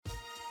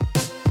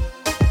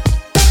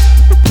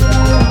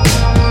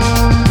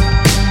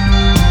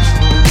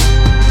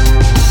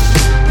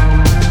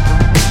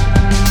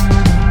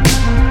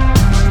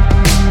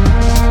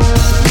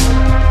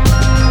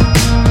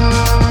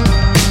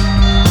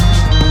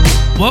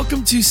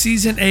Welcome to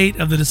Season 8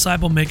 of the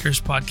Disciple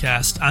Makers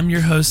Podcast. I'm your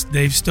host,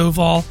 Dave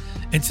Stovall,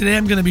 and today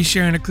I'm going to be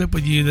sharing a clip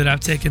with you that I've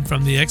taken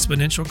from the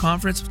Exponential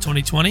Conference of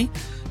 2020.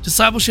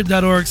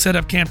 Discipleship.org set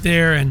up camp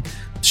there and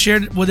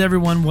shared with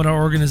everyone what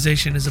our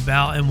organization is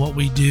about and what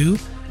we do.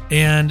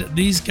 And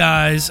these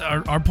guys,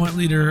 our point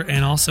leader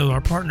and also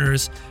our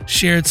partners,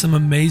 shared some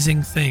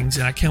amazing things,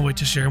 and I can't wait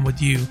to share them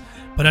with you.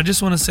 But I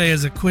just want to say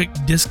as a quick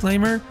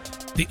disclaimer,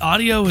 the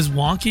audio is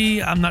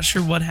wonky. I'm not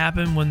sure what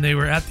happened when they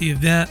were at the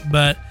event,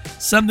 but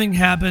something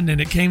happened and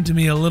it came to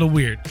me a little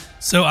weird.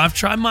 So I've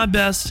tried my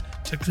best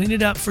to clean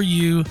it up for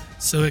you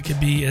so it can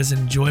be as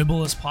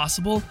enjoyable as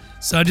possible.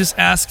 So I just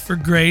ask for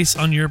grace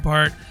on your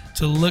part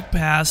to look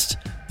past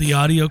the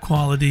audio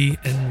quality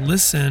and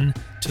listen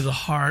to the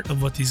heart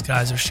of what these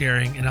guys are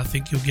sharing, and I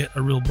think you'll get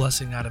a real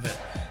blessing out of it.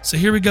 So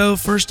here we go.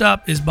 First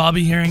up is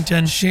Bobby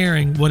Harrington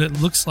sharing what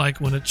it looks like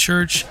when a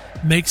church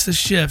makes the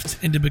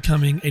shift into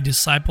becoming a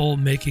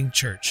disciple-making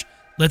church.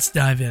 Let's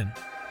dive in.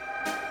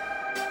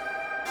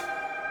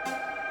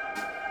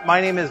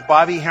 My name is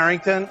Bobby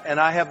Harrington, and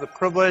I have the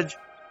privilege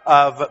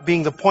of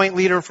being the point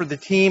leader for the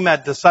team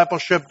at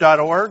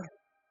discipleship.org.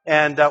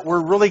 And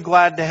we're really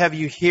glad to have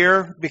you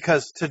here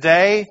because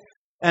today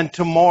and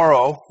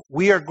tomorrow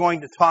we are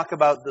going to talk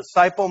about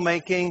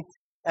disciple-making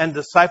and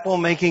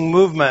disciple-making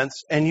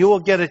movements, and you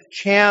will get a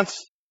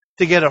chance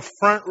to get a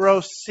front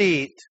row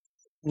seat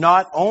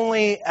not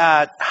only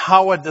at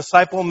how a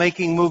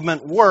disciple-making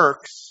movement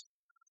works,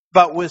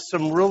 but with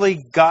some really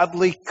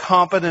godly,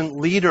 competent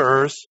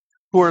leaders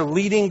who are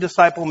leading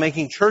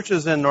disciple-making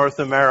churches in North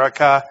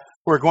America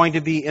who are going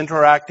to be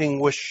interacting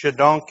with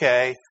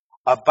Shidonke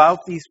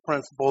about these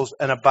principles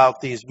and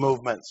about these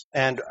movements.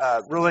 And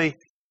really,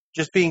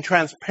 just being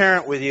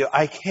transparent with you,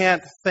 I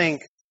can't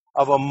think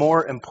of a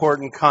more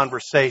important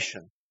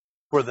conversation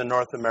for the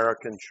North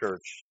American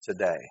church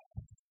today.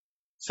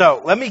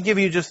 So let me give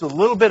you just a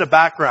little bit of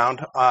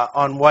background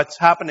on what's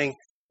happening.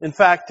 In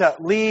fact,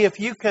 Lee, if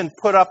you can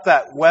put up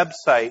that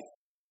website,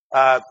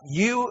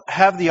 you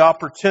have the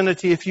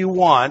opportunity, if you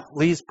want,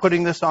 Lee's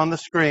putting this on the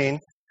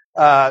screen,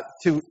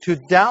 to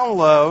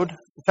download.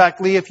 In fact,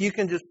 Lee, if you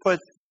can just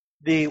put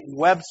the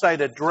website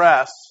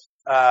address,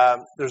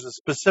 there's a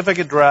specific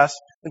address.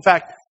 In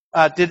fact,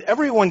 did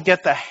everyone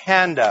get the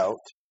handout?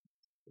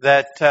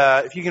 That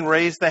if you can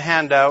raise the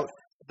handout,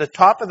 at the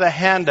top of the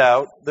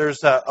handout,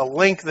 there's a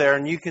link there,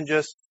 and you can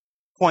just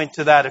point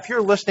to that. If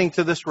you're listening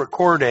to this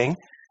recording,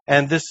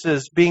 and this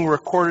is being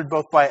recorded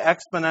both by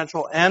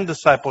Exponential and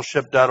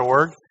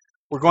Discipleship.org,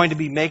 we're going to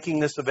be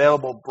making this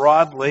available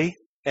broadly,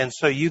 and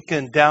so you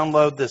can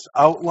download this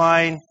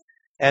outline,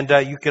 and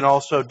you can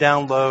also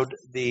download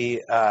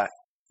the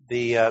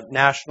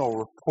national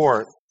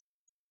report.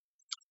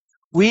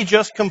 We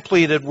just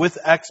completed with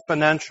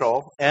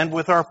Exponential and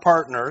with our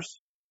partners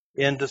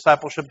in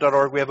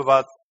discipleship.org, we have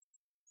about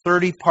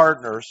 30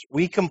 partners.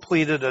 We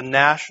completed a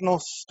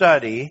national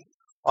study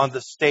on the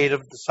state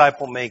of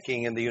disciple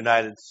making in the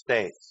United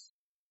States.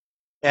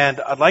 And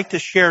I'd like to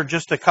share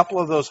just a couple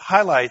of those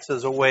highlights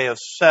as a way of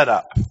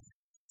setup.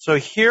 So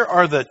here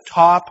are the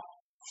top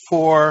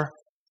 4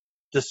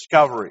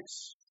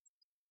 discoveries.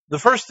 The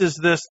first is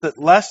this, that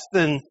less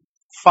than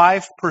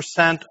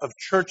 5% of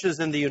churches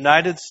in the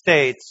United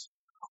States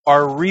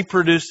are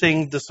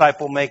reproducing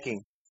disciple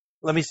making.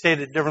 Let me state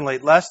it differently.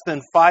 Less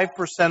than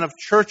 5% of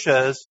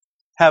churches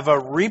have a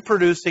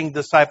reproducing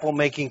disciple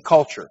making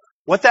culture.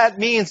 What that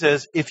means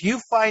is if you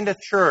find a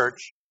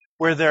church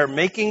where they're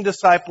making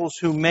disciples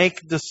who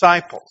make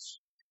disciples,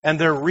 and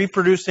they're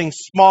reproducing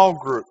small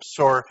groups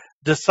or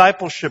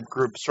discipleship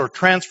groups or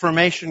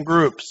transformation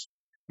groups,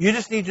 you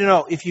just need to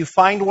know if you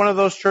find one of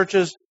those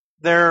churches,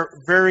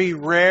 they're very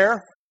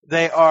rare.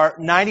 They are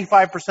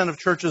 95% of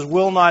churches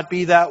will not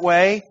be that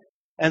way,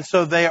 and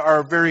so they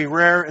are very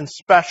rare and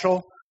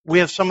special. We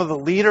have some of the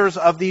leaders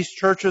of these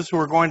churches who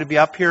are going to be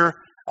up here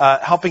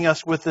helping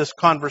us with this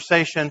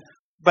conversation,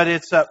 but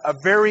it's a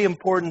very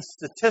important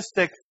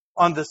statistic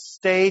on the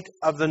state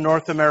of the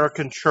North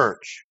American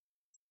church.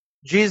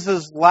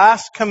 Jesus'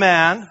 last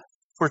command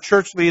for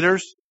church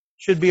leaders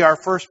should be our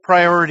first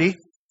priority,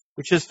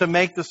 which is to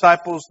make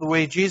disciples the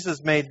way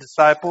Jesus made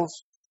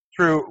disciples,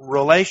 through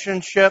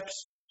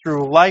relationships,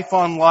 through life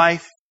on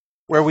life,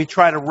 where we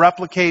try to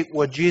replicate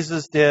what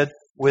Jesus did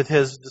with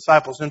his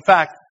disciples. In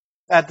fact,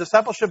 at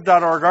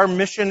discipleship.org, our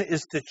mission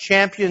is to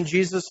champion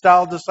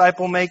Jesus-style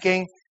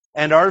disciple-making,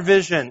 and our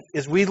vision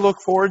is we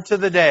look forward to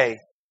the day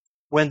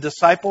when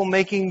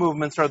disciple-making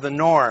movements are the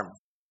norm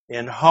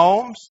in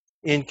homes,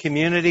 in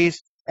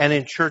communities, and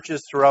in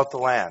churches throughout the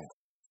land.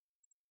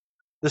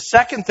 The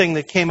second thing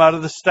that came out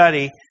of the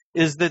study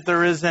is that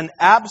there is an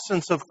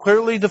absence of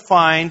clearly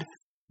defined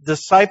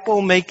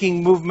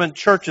disciple-making movement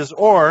churches,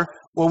 or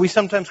what we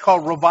sometimes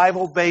call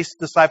revival-based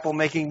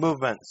disciple-making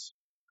movements,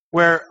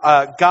 where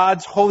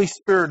God's Holy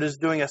Spirit is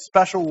doing a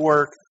special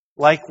work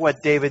like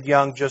what David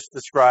Young just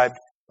described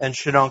and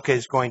Shidonke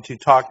is going to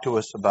talk to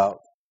us about.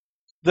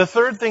 The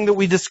third thing that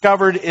we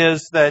discovered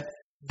is that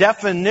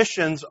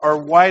definitions are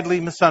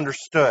widely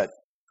misunderstood.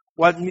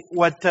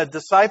 What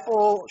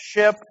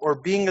discipleship or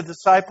being a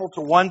disciple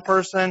to one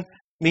person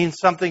means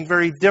something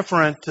very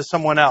different to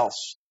someone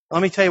else.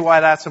 Let me tell you why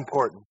that's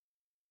important.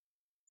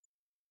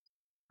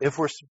 If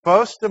we're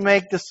supposed to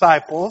make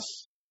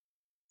disciples,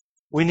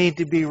 we need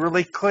to be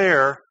really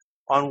clear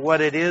on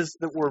what it is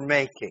that we're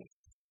making.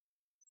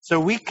 So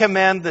we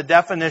commend the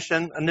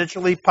definition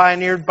initially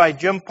pioneered by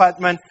Jim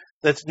Putman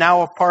that's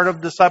now a part of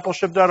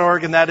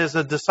discipleship.org, and that is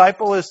a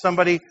disciple is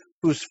somebody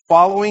who's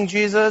following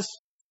Jesus,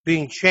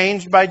 being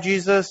changed by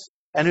Jesus,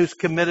 and who's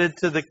committed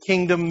to the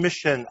kingdom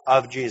mission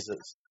of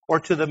Jesus, or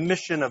to the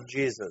mission of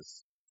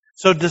Jesus.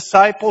 So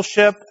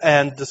discipleship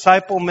and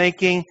disciple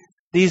making,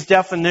 these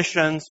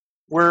definitions,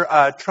 we're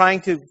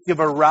trying to give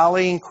a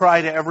rallying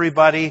cry to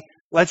everybody.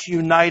 Let's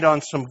unite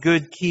on some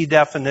good key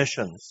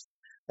definitions.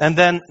 And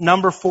then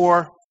number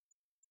 4,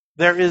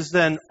 there is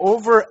an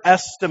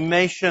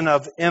overestimation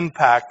of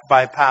impact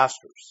by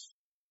pastors.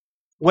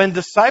 When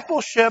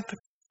discipleship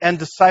and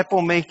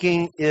disciple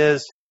making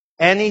is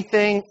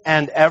anything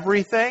and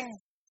everything,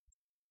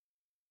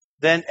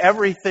 then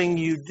everything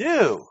you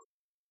do,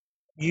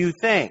 you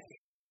think,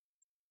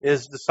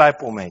 is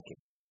disciple making.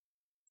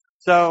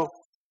 So,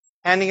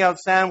 handing out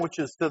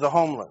sandwiches to the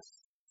homeless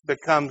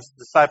becomes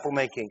disciple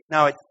making.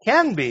 Now, it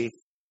can be,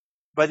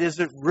 but is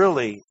it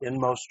really in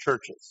most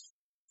churches?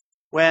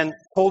 When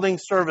holding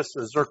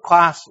services or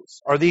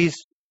classes, are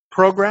these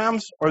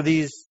programs or are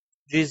these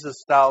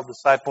Jesus-style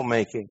disciple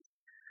making?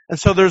 And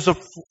so there's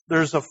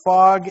a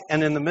fog,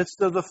 and in the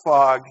midst of the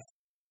fog,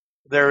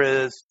 there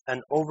is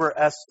an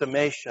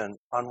overestimation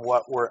on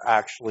what we're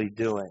actually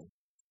doing.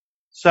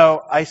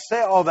 So I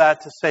say all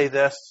that to say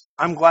this.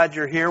 I'm glad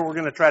you're here. We're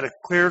going to try to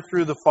clear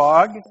through the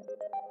fog,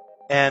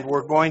 and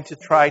we're going to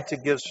try to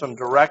give some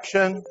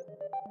direction,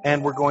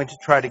 and we're going to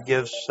try to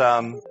give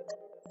some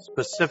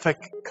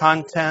specific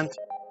content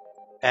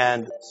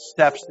and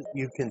steps that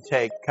you can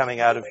take coming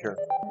out of here.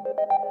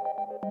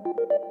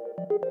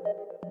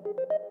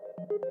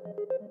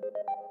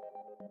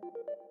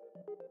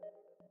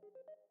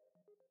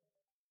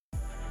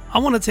 I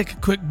want to take a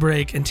quick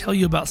break and tell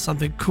you about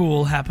something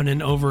cool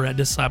happening over at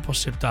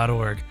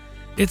discipleship.org.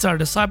 It's our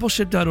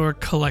discipleship.org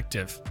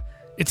collective.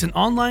 It's an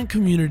online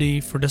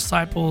community for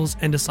disciples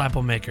and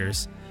disciple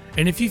makers.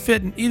 And if you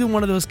fit in either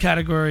one of those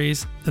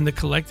categories, then the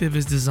collective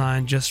is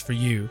designed just for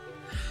you.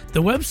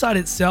 The website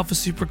itself is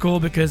super cool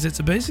because it's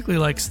basically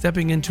like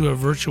stepping into a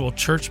virtual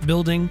church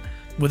building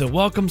with a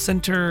welcome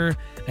center,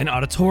 an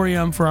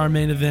auditorium for our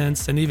main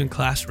events, and even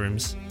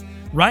classrooms.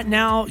 Right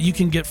now, you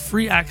can get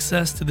free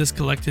access to this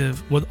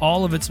collective with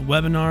all of its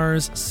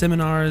webinars,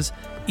 seminars,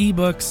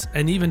 ebooks,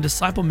 and even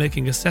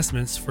disciple-making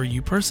assessments for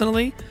you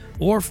personally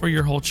or for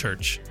your whole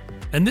church.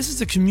 And this is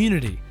a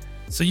community,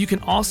 so you can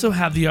also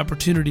have the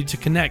opportunity to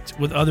connect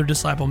with other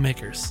disciple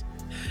makers.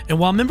 And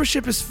while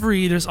membership is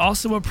free, there's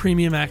also a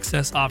premium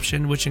access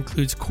option, which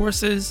includes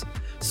courses,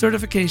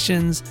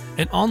 certifications,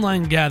 and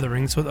online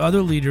gatherings with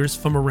other leaders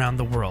from around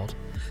the world.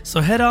 So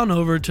head on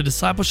over to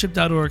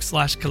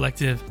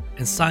discipleship.org/collective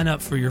and sign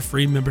up for your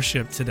free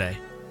membership today.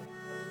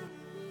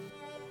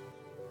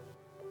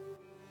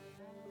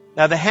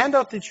 Now, the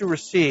handout that you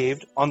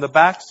received, on the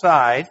back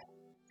side,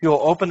 if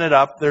you'll open it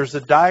up, there's a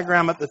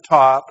diagram at the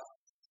top,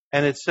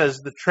 and it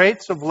says the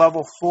traits of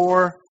level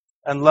 4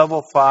 and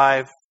level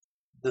 5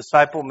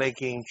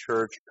 disciple-making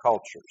church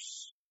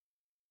cultures.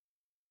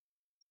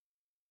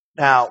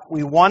 Now,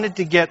 we wanted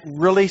to get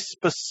really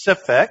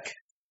specific,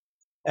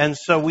 and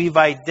so we've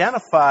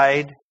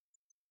identified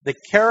the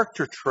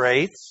character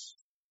traits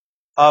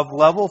of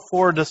level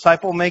 4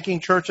 disciple-making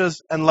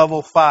churches and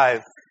level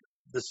 5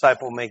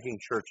 disciple-making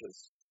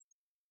churches.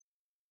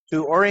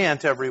 To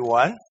orient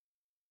everyone,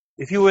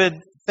 if you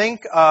would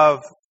think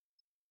of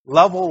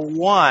level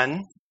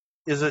 1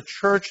 is a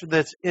church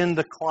that's in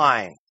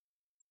decline.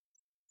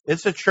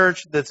 It's a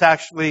church that's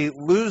actually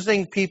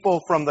losing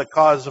people from the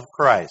cause of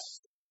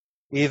Christ,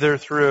 either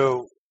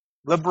through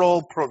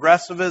liberal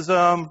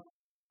progressivism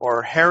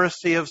or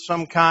heresy of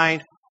some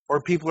kind,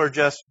 or people are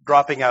just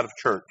dropping out of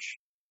church.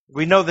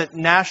 We know that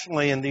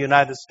nationally in the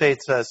United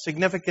States, a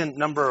significant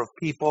number of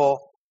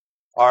people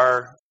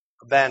are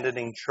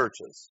abandoning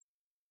churches.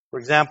 For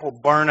example,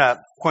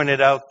 Barna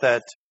pointed out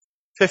that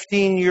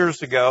 15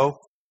 years ago,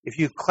 if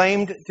you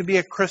claimed to be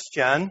a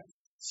Christian,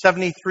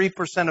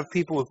 73% of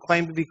people who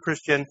claimed to be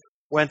Christian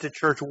went to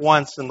church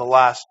once in the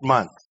last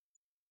month.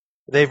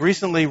 They've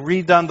recently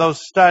redone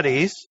those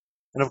studies,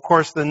 and of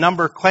course the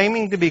number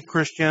claiming to be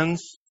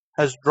Christians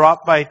has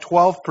dropped by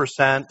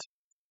 12%,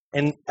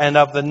 and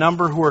of the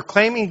number who are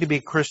claiming to be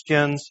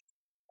Christians,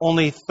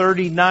 only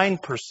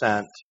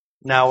 39%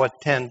 now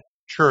attend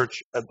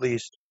church at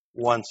least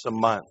once a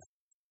month.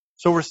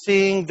 So we're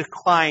seeing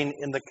decline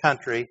in the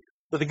country,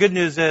 but the good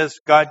news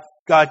is God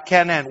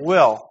can and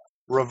will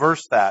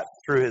reverse that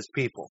through His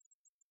people.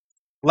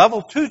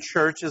 Level 2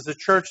 church is a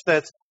church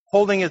that's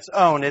holding its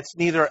own. It's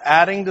neither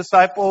adding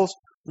disciples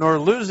nor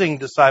losing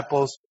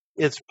disciples.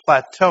 It's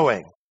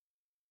plateauing.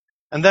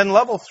 And then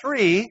level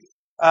 3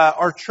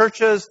 are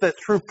churches that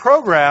through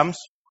programs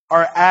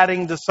are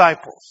adding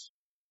disciples.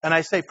 And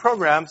I say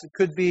programs, it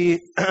could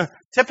be,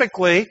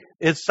 typically,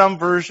 it's some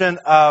version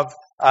of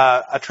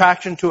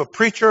attraction to a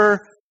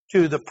preacher,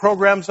 to the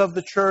programs of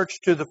the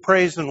church, to the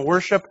praise and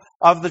worship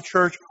of the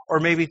church, or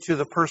maybe to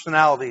the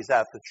personalities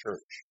at the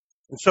church.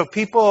 And so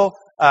people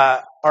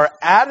are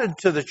added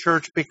to the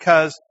church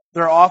because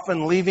they're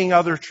often leaving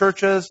other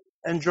churches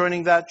and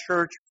joining that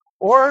church,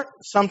 or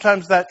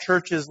sometimes that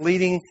church is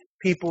leading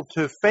people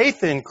to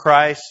faith in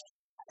Christ,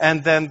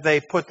 and then they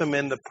put them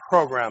in the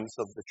programs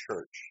of the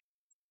church.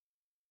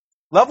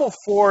 Level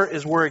 4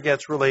 is where it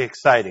gets really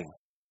exciting.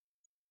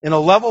 In a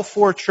level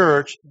 4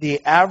 church,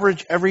 the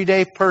average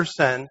everyday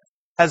person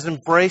has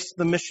embraced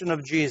the mission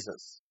of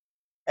Jesus.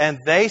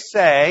 And they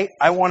say,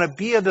 I want to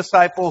be a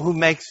disciple who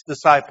makes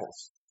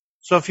disciples.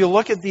 So if you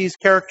look at these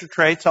character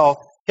traits,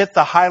 I'll hit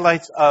the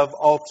highlights of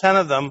all 10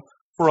 of them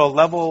for a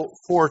level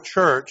 4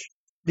 church.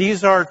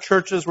 These are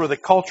churches where the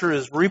culture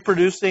is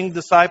reproducing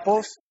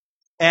disciples,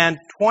 and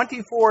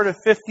 24 to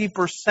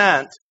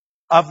 50%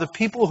 of the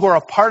people who are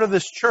a part of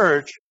this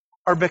church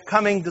are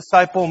becoming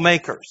disciple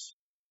makers.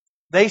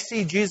 They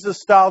see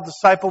Jesus-style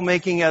disciple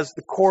making as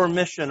the core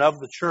mission of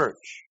the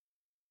church.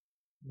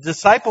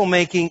 Disciple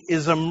making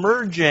is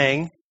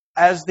emerging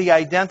as the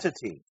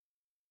identity.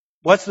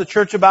 What's the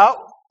church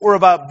about? We're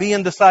about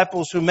being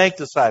disciples who make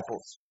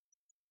disciples.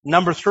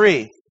 Number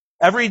 3,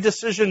 every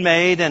decision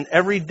made and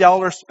every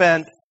dollar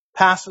spent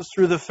passes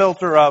through the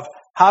filter of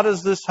how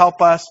does this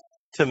help us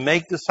to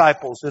make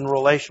disciples in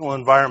relational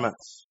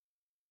environments.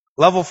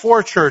 Level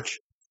 4 church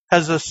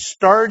has a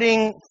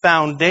starting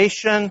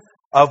foundation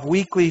of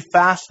weekly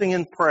fasting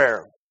and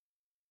prayer.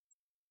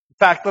 In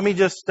fact, let me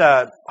just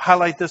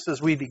highlight this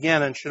as we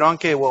begin, and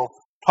Shadonke will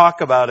talk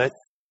about it.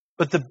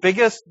 But the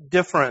biggest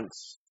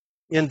difference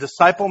in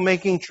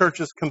disciple-making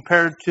churches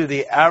compared to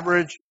the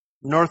average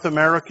North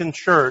American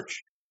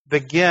church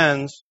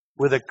begins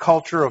with a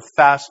culture of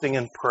fasting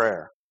and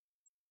prayer.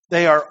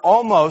 They are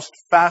almost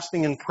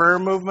fasting and prayer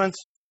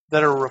movements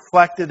that are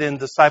reflected in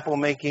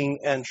disciple-making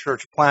and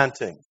church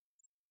planting.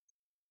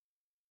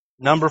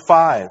 Number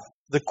 5,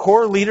 the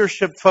core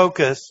leadership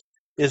focus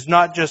is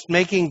not just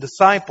making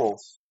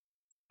disciples,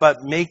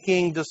 but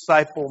making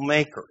disciple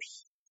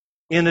makers.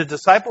 In a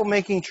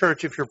disciple-making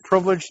church, if you're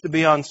privileged to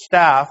be on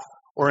staff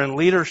or in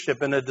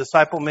leadership in a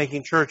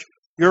disciple-making church,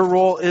 your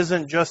role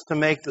isn't just to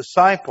make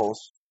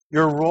disciples.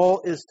 Your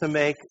role is to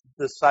make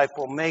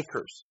disciple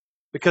makers.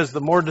 Because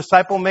the more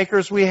disciple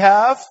makers we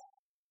have,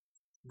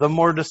 the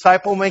more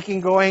disciple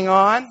making going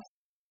on,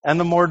 and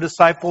the more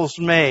disciples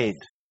made.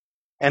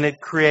 And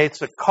it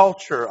creates a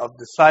culture of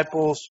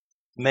disciples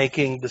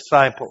making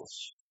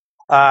disciples.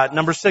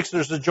 Number 6,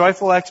 there's a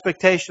joyful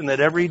expectation that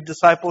every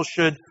disciple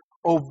should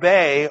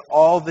obey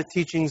all the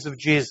teachings of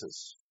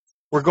Jesus.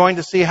 We're going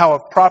to see how a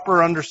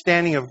proper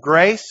understanding of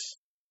grace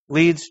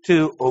leads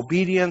to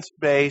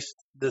obedience-based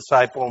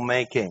disciple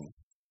making.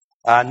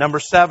 Number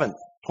 7,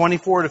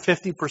 24 to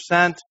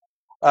 50%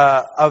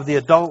 of the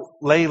adult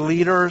lay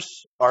leaders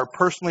are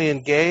personally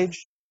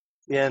engaged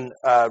in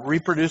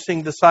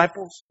reproducing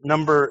disciples.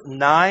 Number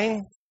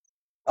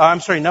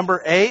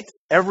 8,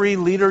 every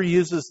leader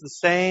uses the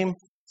same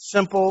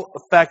simple,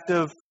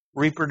 effective,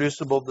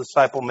 reproducible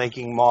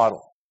disciple-making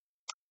model.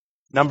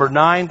 Number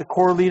 9, the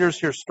core leaders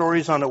hear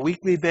stories on a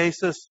weekly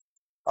basis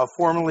of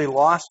formerly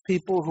lost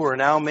people who are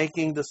now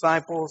making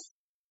disciples.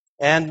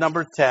 And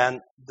number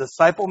 10,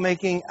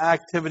 disciple-making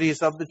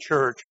activities of the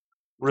church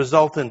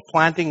result in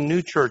planting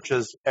new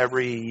churches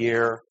every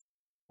year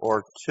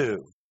or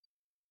 2.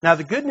 Now,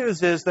 the good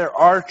news is there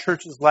are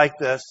churches like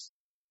this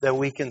that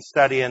we can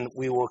study and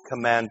we will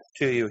commend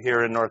to you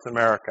here in North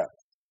America.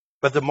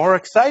 But the more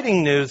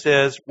exciting news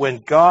is when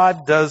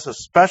God does a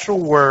special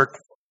work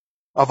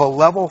of a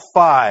level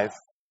 5,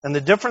 and the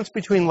difference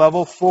between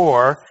level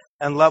 4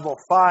 and level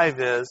 5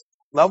 is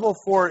level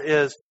 4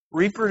 is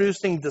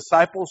reproducing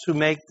disciples who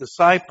make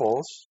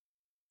disciples,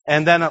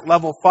 and then at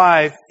level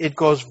 5, it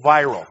goes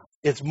viral.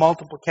 It's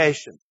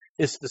multiplication.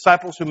 It's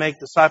disciples who make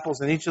disciples,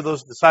 and each of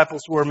those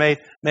disciples who are made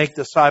make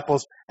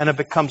disciples, and it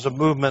becomes a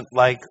movement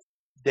like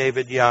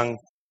David Young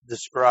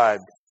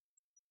described.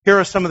 Here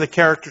are some of the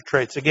character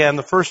traits. Again,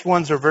 the first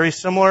ones are very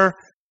similar.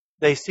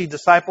 They see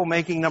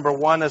disciple-making, number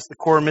 1, as the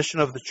core mission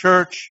of the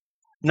church.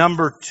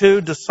 Number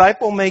 2,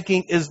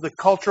 disciple-making is the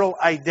cultural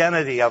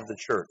identity of the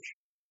church.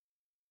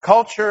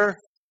 Culture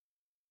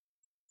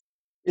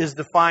is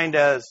defined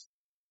as,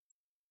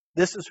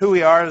 this is who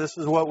we are, this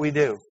is what we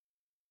do.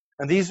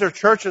 And these are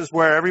churches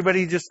where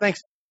everybody just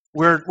thinks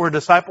we're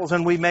disciples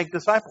and we make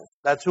disciples.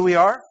 That's who we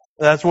are,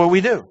 that's what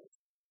we do.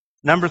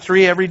 Number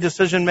 3, every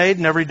decision made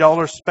and every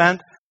dollar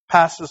spent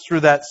passes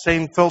through that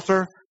same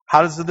filter.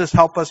 How does this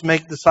help us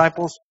make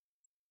disciples?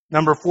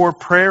 Number 4,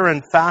 prayer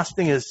and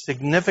fasting is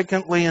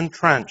significantly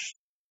entrenched.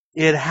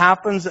 It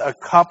happens a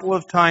couple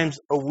of times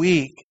a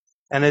week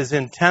and is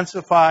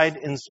intensified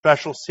in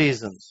special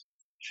seasons.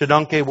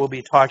 Shadonke will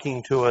be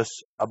talking to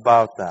us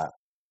about that.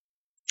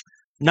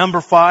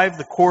 Number 5,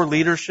 the core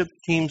leadership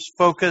teams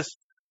focus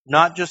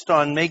not just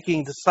on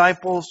making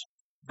disciples,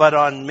 but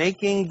on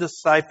making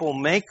disciple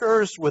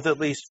makers with at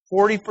least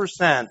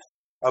 40%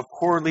 of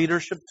core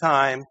leadership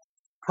time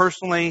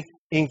personally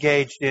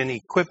engaged in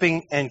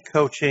equipping and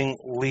coaching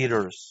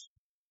leaders.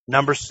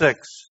 Number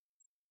 6,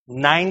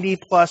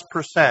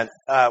 90+%.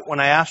 When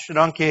I asked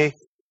Shadunke,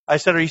 I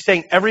said, are you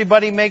saying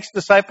everybody makes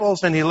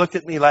disciples? And he looked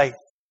at me like,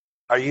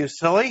 are you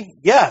silly?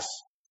 Yes,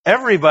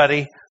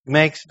 everybody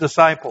makes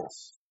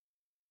disciples.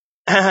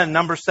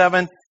 Number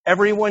 7,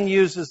 everyone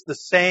uses the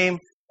same,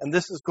 and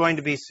this is going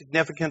to be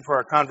significant for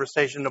our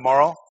conversation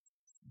tomorrow,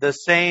 the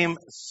same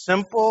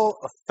simple,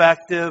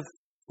 effective,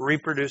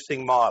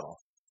 reproducing model.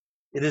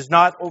 It is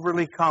not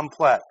overly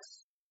complex.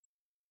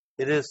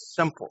 It is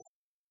simple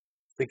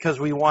because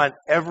we want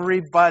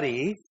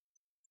everybody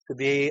to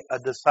be a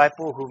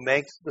disciple who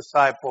makes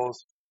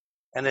disciples,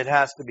 and it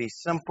has to be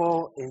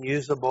simple and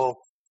usable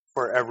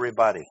for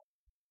everybody.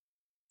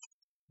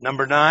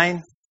 Number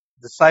 9,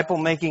 disciple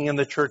making in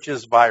the church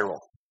is viral.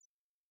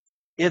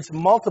 It's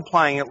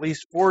multiplying at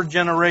least 4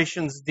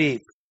 generations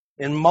deep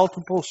in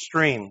multiple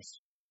streams.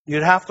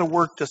 You'd have to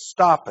work to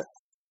stop it.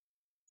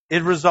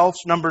 It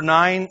results, number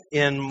 9,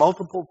 in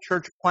multiple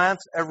church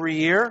plants every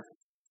year.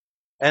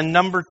 And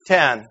number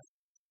 10,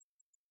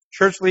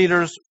 church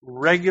leaders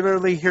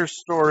regularly hear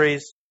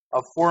stories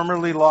of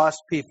formerly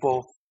lost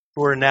people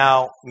who are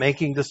now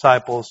making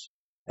disciples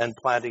and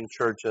planting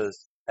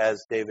churches,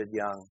 as David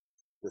Young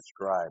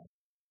described.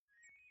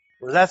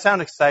 Does that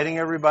sound exciting,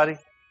 everybody?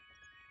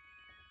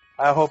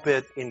 I hope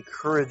it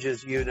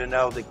encourages you to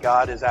know that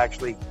God is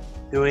actually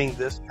doing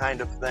this kind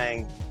of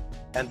thing.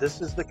 And this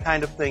is the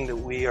kind of thing that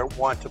we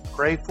want to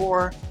pray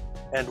for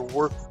and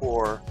work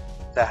for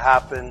to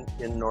happen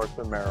in North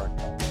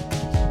America.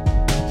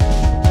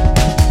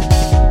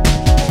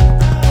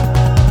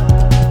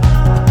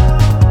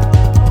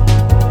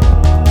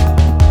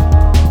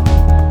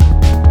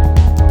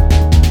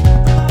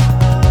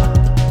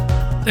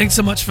 Thanks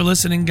so much for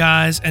listening,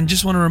 guys. And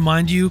just want to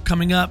remind you,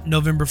 coming up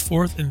November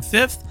 4th and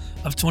 5th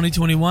of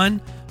 2021,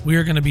 we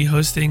are going to be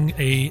hosting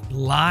a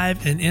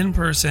live and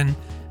in-person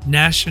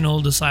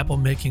National Disciple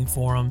Making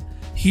Forum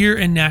here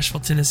in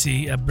Nashville,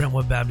 Tennessee at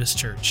Brentwood Baptist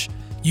Church.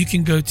 You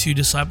can go to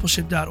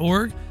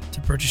discipleship.org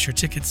to purchase your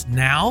tickets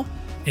now,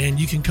 and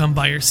you can come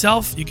by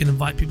yourself. You can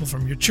invite people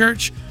from your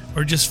church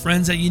or just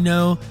friends that you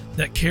know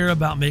that care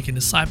about making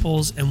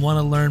disciples and want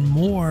to learn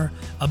more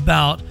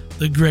about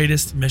the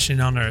greatest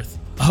mission on earth.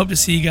 I hope to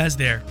see you guys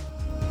there.